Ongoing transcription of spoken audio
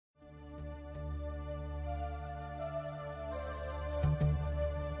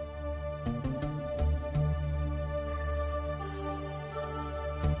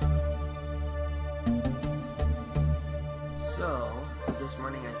this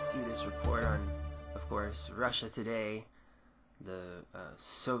morning I see this report on, of course, Russia Today, the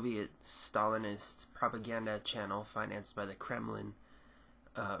Soviet Stalinist propaganda channel financed by the Kremlin,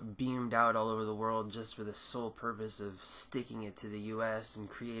 beamed out all over the world just for the sole purpose of sticking it to the U.S. and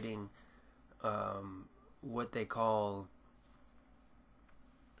creating what they call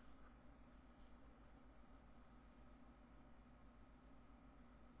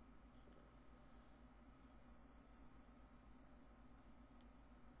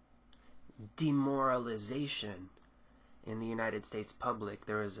demoralization in the United States public.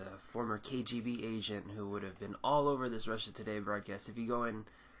 There was a former KGB agent who would have been all over this Russia Today broadcast. If you go in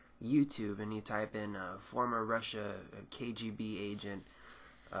YouTube and you type in former Russia KGB agent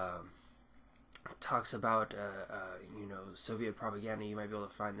talks about Soviet propaganda, you might be able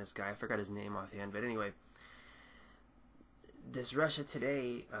to find this guy. I forgot his name offhand, but anyway, this Russia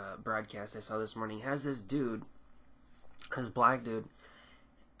Today broadcast I saw this morning has this dude, this black dude,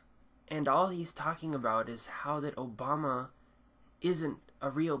 and all he's talking about is how that Obama isn't a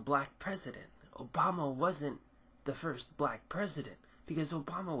real black president. Obama wasn't the first black president because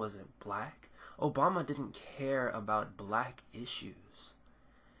Obama wasn't black. Obama didn't care about black issues.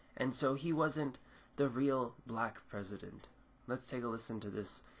 And so he wasn't the real black president. Let's take a listen to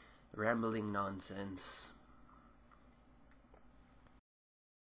this rambling nonsense.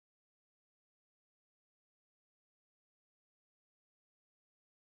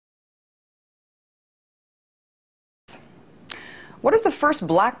 What has the first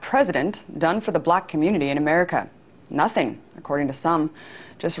black president done for the black community in America? Nothing, according to some.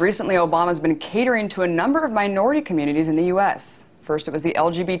 Just recently, Obama's been catering to a number of minority communities in the U.S. First, it was the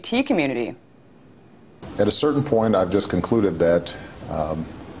LGBT community. At a certain point, I've just concluded that,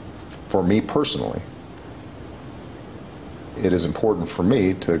 for me personally, it is important for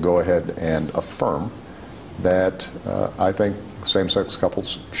me to go ahead and affirm that I think same-sex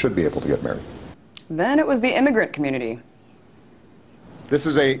couples should be able to get married. Then it was the immigrant community. This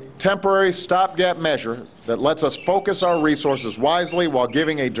is a temporary stopgap measure that lets us focus our resources wisely while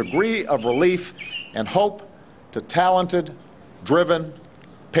giving a degree of relief and hope to talented, driven,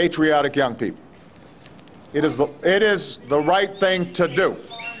 patriotic young people. It is the right thing to do.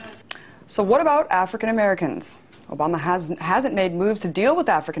 So what about African Americans? Obama hasn't made moves to deal with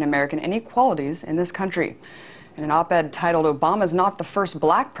African American inequalities in this country. In an op-ed titled, "Obama's not the first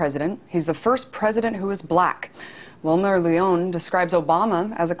black president, he's the first president who is black," Wilmer Leon describes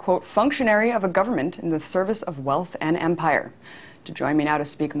Obama as a, quote, functionary of a government in the service of wealth and empire. To join me now to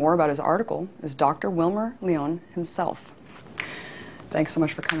speak more about his article is Dr. Wilmer Leon himself. Thanks so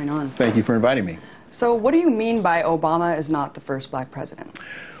much for coming on. Thank you for inviting me. So what do you mean by Obama is not the first black president?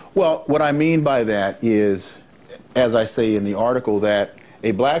 Well, what I mean by that is, as I say in the article, that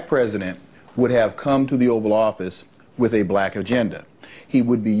a black president would have come to the Oval Office with a black agenda. He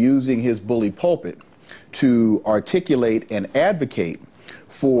would be using his bully pulpit to articulate and advocate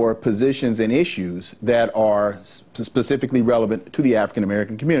for positions and issues that are specifically relevant to the African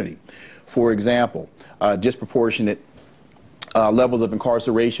American community. For example, disproportionate levels of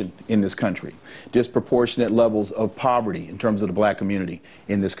incarceration in this country, disproportionate levels of poverty in terms of the black community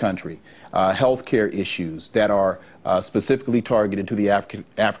in this country, health care issues that are specifically targeted to the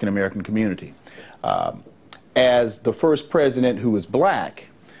African American community. As the first president who is black,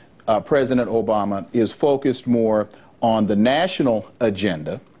 President Obama is focused more on the national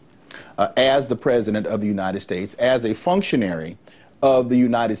agenda as the President of the United States, as a functionary of the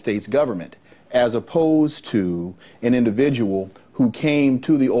United States government, as opposed to an individual who came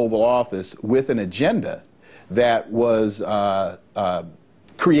to the Oval Office with an agenda that was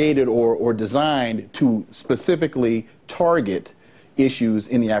created or designed to specifically target issues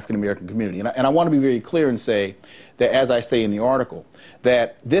in the African American community. And I want to be very clear and say that, as I say in the article,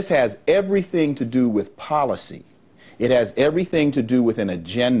 that this has everything to do with policy. It has everything to do with an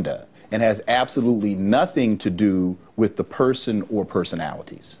agenda and has absolutely nothing to do with the person or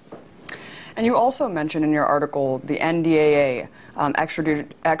personalities. And you also mentioned in your article the NDAA,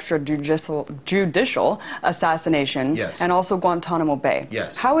 extrajudicial assassination, yes, and also Guantanamo Bay.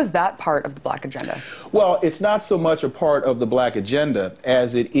 Yes. How is that part of the black agenda? Well, it's not so much a part of the black agenda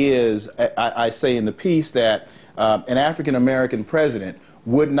as it is, I say in the piece, that an African American president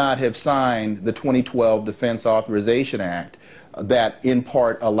would not have signed the 2012 Defense Authorization Act that in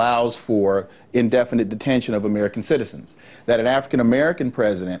part allows for indefinite detention of American citizens, that an African American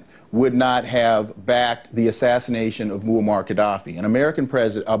president would not have backed the assassination of Muammar Gaddafi.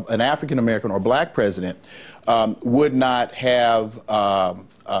 An African American or black president would not have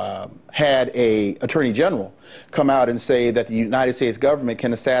had an attorney general come out and say that the United States government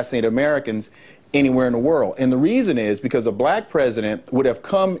can assassinate Americans anywhere in the world. And the reason is because a black president would have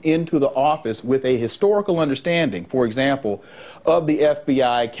come into the office with a historical understanding, for example, of the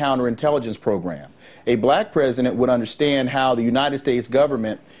FBI counterintelligence program. A black president would understand how the United States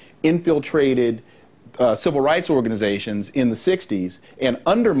government infiltrated civil rights organizations in the 60s and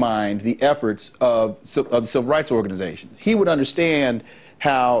undermined the efforts of the civil rights organizations. He would understand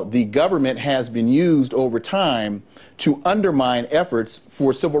how the government has been used over time to undermine efforts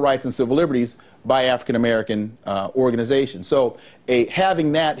for civil rights and civil liberties by African American organizations. So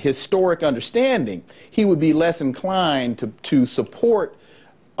having that historic understanding, he would be less inclined to support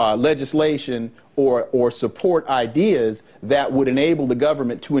legislation or support ideas that would enable the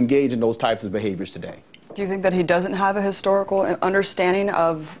government to engage in those types of behaviors today. Do you think that he doesn't have a historical understanding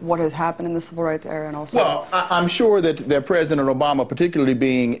of what has happened in the civil rights era and also? Well, I'm sure that President Obama, particularly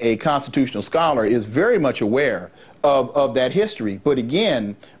being a constitutional scholar, is very much aware of that history. But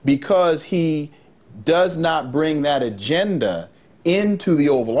again, because he does not bring that agenda into the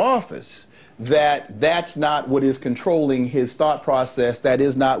Oval Office, that's not what is controlling his thought process, that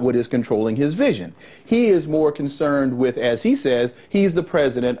is not what is controlling his vision. He is more concerned with, as he says, he's the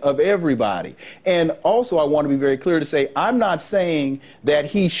president of everybody. And also I want to be very clear to say, I'm not saying that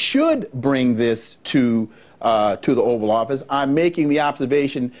he should bring this to the Oval Office. I'm making the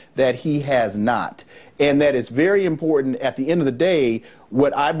observation that he has not. And that it's very important at the end of the day,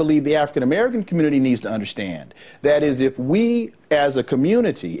 what I believe the African American community needs to understand. That is, if we as a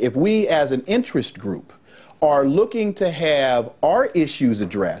community, if we as an interest group are looking to have our issues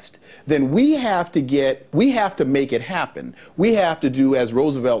addressed, then we have to make it happen. We have to do, as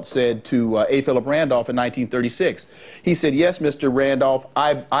Roosevelt said to A. Philip Randolph in 1936. He said, yes, Mr. Randolph,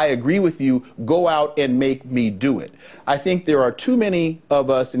 I agree with you. Go out and make me do it. I think there are too many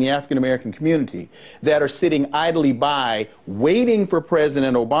of us in the African American community that are sitting idly by waiting for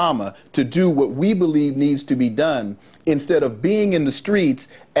President Obama to do what we believe needs to be done, instead of being in the streets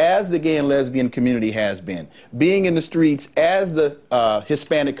as the gay and lesbian community has been, being in the streets as the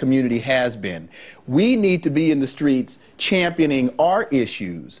Hispanic community has been. We need to be in the streets championing our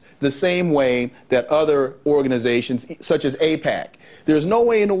issues the same way that other organizations, such as AIPAC. There's no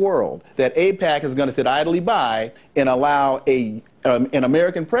way in the world that AIPAC is going to sit idly by and allow an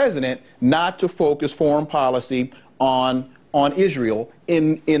American president not to focus foreign policy on Israel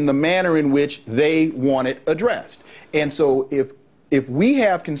in the manner in which they want it addressed. And so if we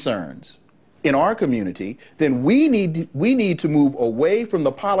have concerns in our community, then we need to move away from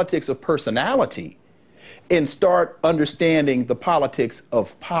the politics of personality and start understanding the politics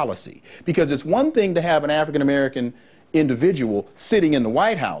of policy. Because it's one thing to have an African American individual sitting in the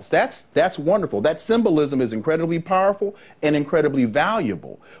White House. That's wonderful. That symbolism is incredibly powerful and incredibly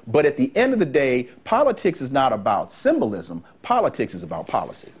valuable. But at the end of the day, politics is not about symbolism. Politics is about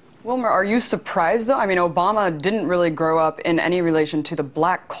policy. Wilmer, are you surprised, though? I mean, Obama didn't really grow up in any relation to the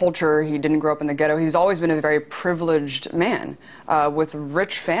black culture. He didn't grow up in the ghetto. He's always been a very privileged man with a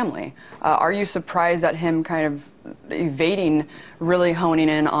rich family. Are you surprised at him kind of evading really honing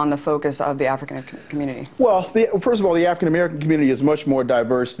in on the focus of the African community? Well, first of all, the African American community is much more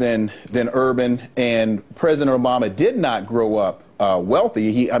diverse than urban, and President Obama did not grow up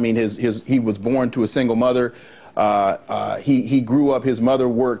wealthy. He was born to a single mother. He grew up, his mother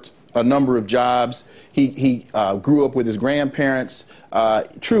worked a number of jobs. He grew up with his grandparents.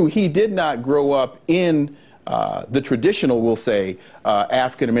 True, he did not grow up in the traditional, we'll say,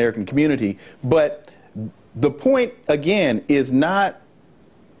 African American community. But the point, again, is not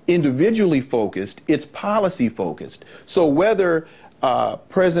individually focused, it's policy focused. So whether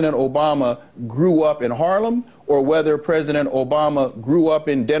President Obama grew up in Harlem or whether President Obama grew up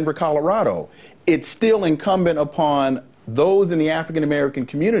in Denver, Colorado, it's still incumbent upon those in the African American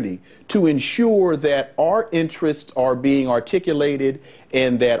community to ensure that our interests are being articulated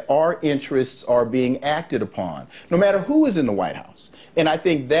and that our interests are being acted upon, no matter who is in the White House. And I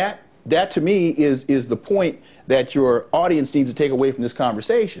think that to me is the point that your audience needs to take away from this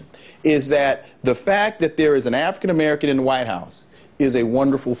conversation, is that the fact that there is an African American in the White House is a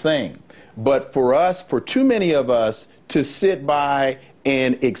wonderful thing. But for too many of us to sit by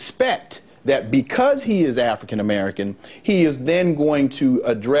and expect that because he is African American, he is then going to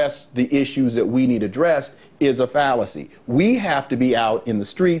address the issues that we need addressed is a fallacy. We have to be out in the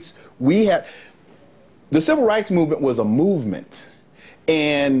streets. The civil rights movement was a movement,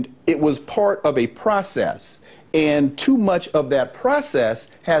 and it was part of a process. And too much of that process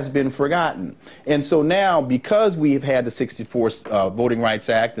has been forgotten. And so now, because we've had the 64 Voting Rights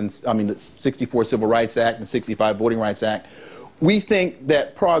Act, the 64 Civil Rights Act and 65 Voting Rights Act, we think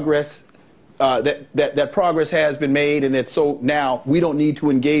that progress that progress has been made, and that so now we don't need to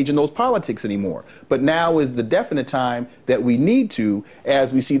engage in those politics anymore. But now is the definite time that we need to,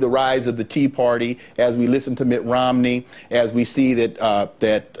 as we see the rise of the Tea Party, as we listen to Mitt Romney, as we see that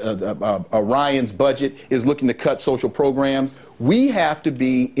Ryan's budget is looking to cut social programs. We have to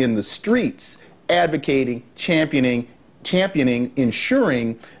be in the streets advocating, championing,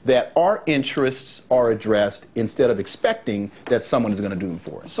 ensuring that our interests are addressed instead of expecting that someone is going to do them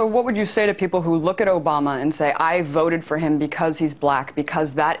for us. So what would you say to people who look at Obama and say, I voted for him because he's black,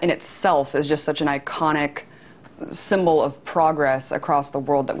 because that in itself is just such an iconic symbol of progress across the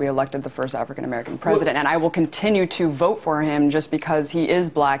world that we elected the first African-American president, and I will continue to vote for him just because he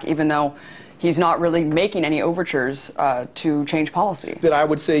is black, even though he's not really making any overtures to change policy? That I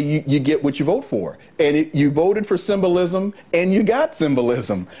would say you get what you vote for. And you voted for symbolism, and you got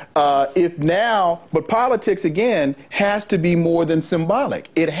symbolism. But politics, again, has to be more than symbolic.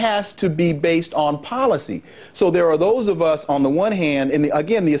 It has to be based on policy. So there are those of us, on the one hand, and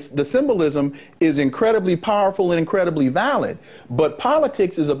again, the symbolism is incredibly powerful and incredibly valid, but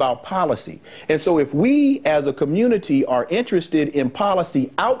politics is about policy. And so if we, as a community, are interested in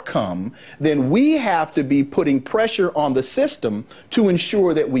policy outcome, then we have to be putting pressure on the system to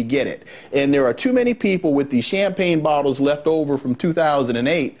ensure that we get it. And there are too many people with these champagne bottles left over from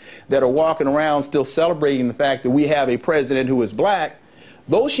 2008 that are walking around still celebrating the fact that we have a president who is black.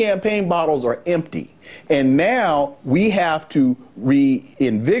 Those champagne bottles are empty. And now we have to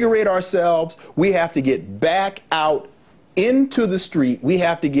reinvigorate ourselves. We have to get back out into the street. We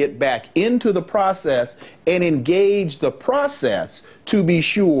have to get back into the process and engage the process to be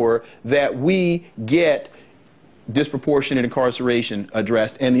sure that we get disproportionate incarceration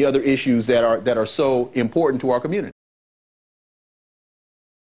addressed and the other issues that are so important to our community.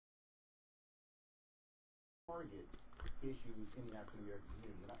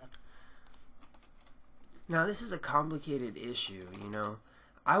 Now, this is a complicated issue, you know.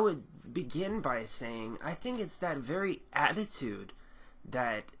 I would begin by saying I think it's that very attitude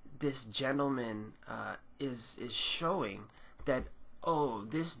that this gentleman is showing, that, oh,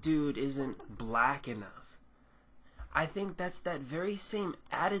 this dude isn't black enough. I think that's that very same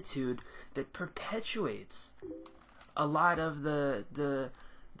attitude that perpetuates a lot of the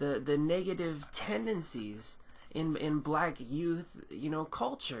negative tendencies in black youth, you know,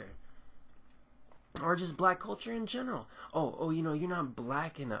 culture, or just black culture in general. Oh, you know, you're not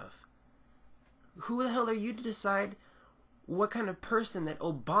black enough. Who the hell are you to decide what kind of person that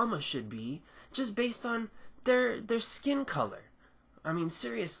Obama should be just based on their skin color? I mean,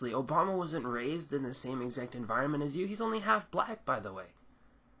 seriously, Obama wasn't raised in the same exact environment as you. He's only half black, by the way.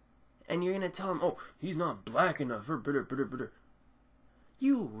 And you're going to tell him, oh, he's not black enough.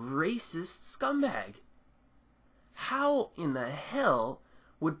 You racist scumbag. How in the hell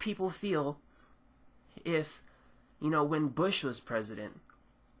would people feel if, you know, when Bush was president,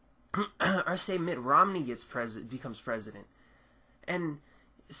 or say Mitt Romney becomes president, and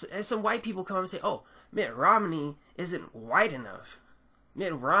some white people come and say, oh, Mitt Romney isn't white enough.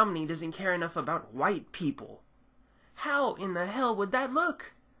 Mitt Romney doesn't care enough about white people. How in the hell would that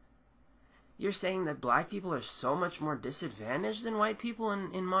look? You're saying that black people are so much more disadvantaged than white people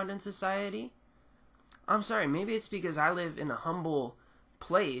in modern society? I'm sorry, maybe it's because I live in a humble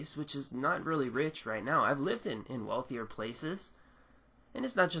place, which is not really rich right now. I've lived in wealthier places. And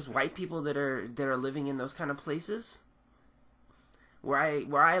it's not just white people that are living in those kind of places.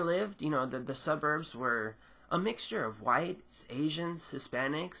 Where I lived, you know, the suburbs were a mixture of whites, Asians,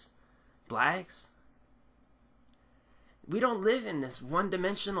 Hispanics, blacks. We don't live in this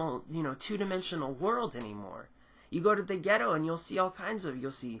one-dimensional, you know, two-dimensional world anymore. You go to the ghetto and you'll see all kinds of,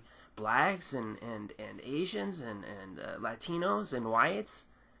 you'll see blacks and Asians and Latinos and whites.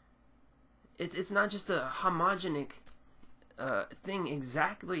 It's not just a homogenic thing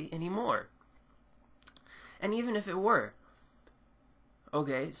exactly anymore. And even if it were,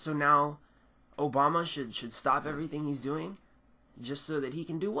 okay, so now Obama should stop everything he's doing just so that he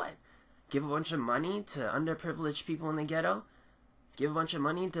can do what? Give a bunch of money to underprivileged people in the ghetto? Give a bunch of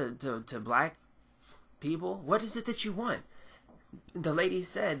money to black people? What is it that you want? The lady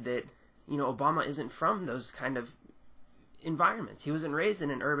said that, you know, Obama isn't from those kind of environments. He wasn't raised in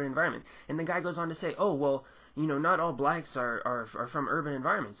an urban environment. And the guy goes on to say, oh, well, you know, not all blacks are from urban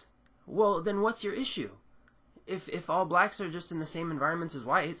environments. Well, then what's your issue? If all blacks are just in the same environments as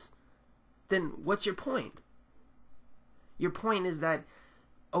whites, then what's your point? Your point is that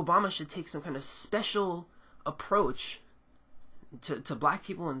Obama should take some kind of special approach to black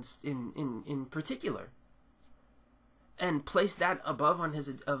people in particular, and place that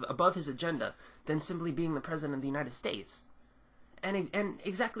above his agenda than simply being the president of the United States. And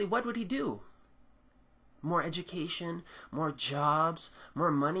exactly what would he do? more education, more jobs,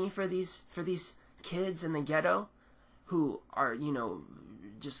 more money for these kids in the ghetto who are, you know,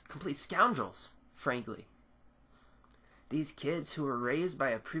 just complete scoundrels, frankly. These kids who were raised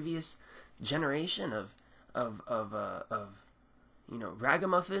by a previous generation of you know,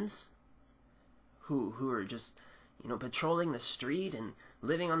 ragamuffins who are just, you know, patrolling the street and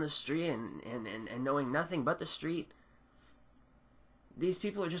living on the street and knowing nothing but the street. These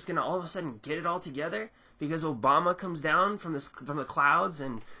people are just going to all of a sudden get it all together because Obama comes down from the clouds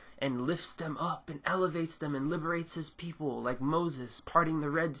and lifts them up and elevates them and liberates his people, like Moses parting the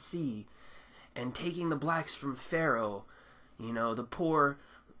Red Sea and taking the blacks from Pharaoh, you know, the poor,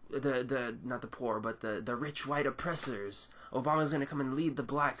 not the poor, but the rich white oppressors. Obama's going to come and lead the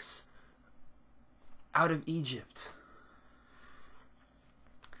blacks out of Egypt.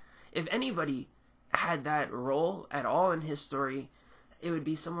 If anybody had that role at all in his story, it would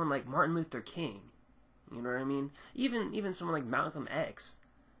be someone like Martin Luther King. You know what I mean? Even someone like Malcolm X.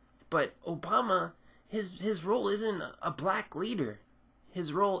 But Obama, his role isn't a black leader.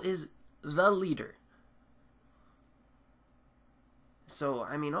 His role is the leader. So,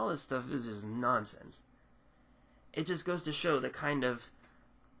 I mean, all this stuff is just nonsense. It just goes to show the kind of,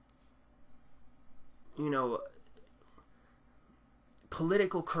 you know,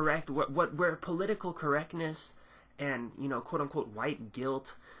 political correct, where political correctness and, you know, quote unquote white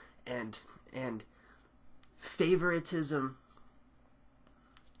guilt and favoritism,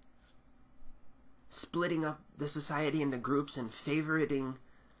 splitting up the society into groups and favoriting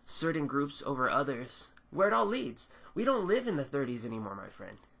certain groups over others, where it all leads. We don't live in the 30s anymore, my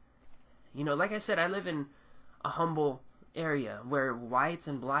friend. You know, like I said, I live in a humble area where whites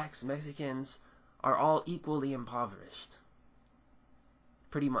and blacks, Mexicans are all equally impoverished.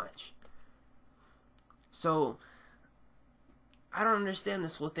 Pretty much. So, I don't understand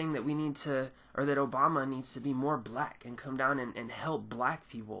this whole thing that we need to, or that Obama needs to be more black and come down and help black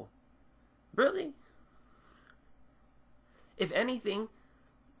people. Really? If anything,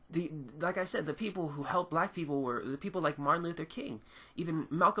 like I said, the people who helped black people were the people like Martin Luther King, even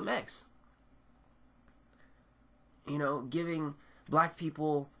Malcolm X. You know, giving black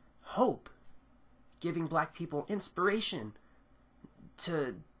people hope, giving black people inspiration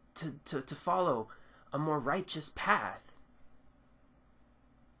to follow a more righteous path.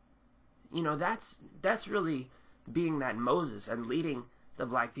 You know, that's really being that Moses and leading the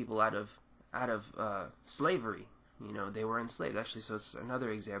black people out of slavery. You know, they were enslaved, actually, so it's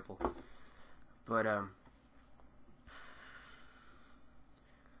another example. But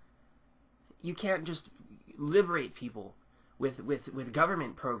you can't just liberate people with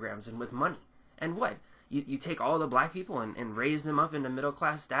government programs and with money. And what? You take all the black people and raise them up into middle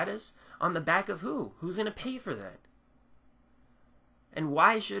class status? On the back of who? Who's going to pay for that? And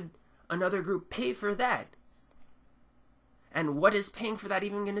why should another group pay for that? And what is paying for that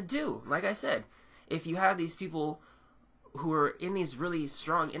even going to do? Like I said, if you have these people who are in these really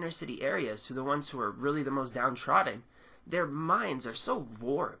strong inner city areas, who are the ones who are really the most downtrodden, their minds are so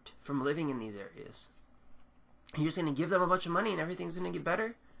warped from living in these areas. You're just going to give them a bunch of money and everything's going to get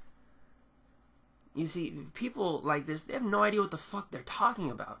better? You see, people like this, they have no idea what the fuck they're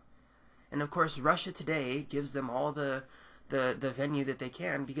talking about. And of course, Russia today gives them all the venue that they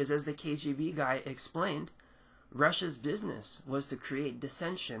can, because as the KGB guy explained, Russia's business was to create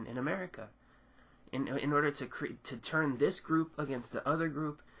dissension in America. In order to turn this group against the other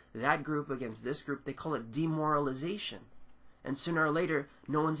group, that group against this group. They call it demoralization. And sooner or later,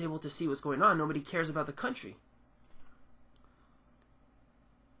 no one's able to see what's going on. Nobody cares about the country.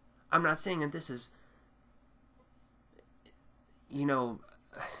 I'm not saying that this is, you know,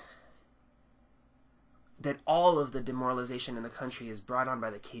 that all of the demoralization in the country is brought on by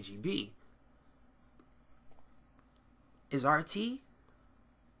the KGB. Is RT?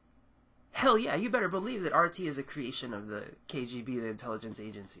 Hell yeah, you better believe that RT is a creation of the KGB, the intelligence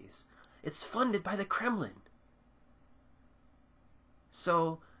agencies. It's funded by the Kremlin.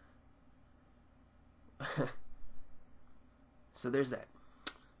 So there's that.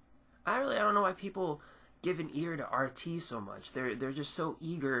 I don't know why people give an ear to RT so much. They're just so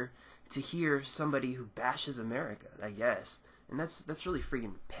eager to hear somebody who bashes America, I guess. And that's really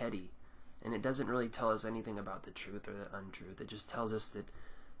freaking petty. And it doesn't really tell us anything about the truth or the untruth. It just tells us that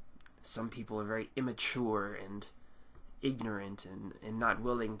some people are very immature and ignorant and not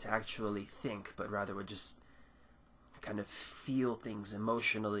willing to actually think, but rather would just kind of feel things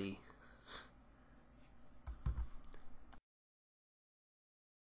emotionally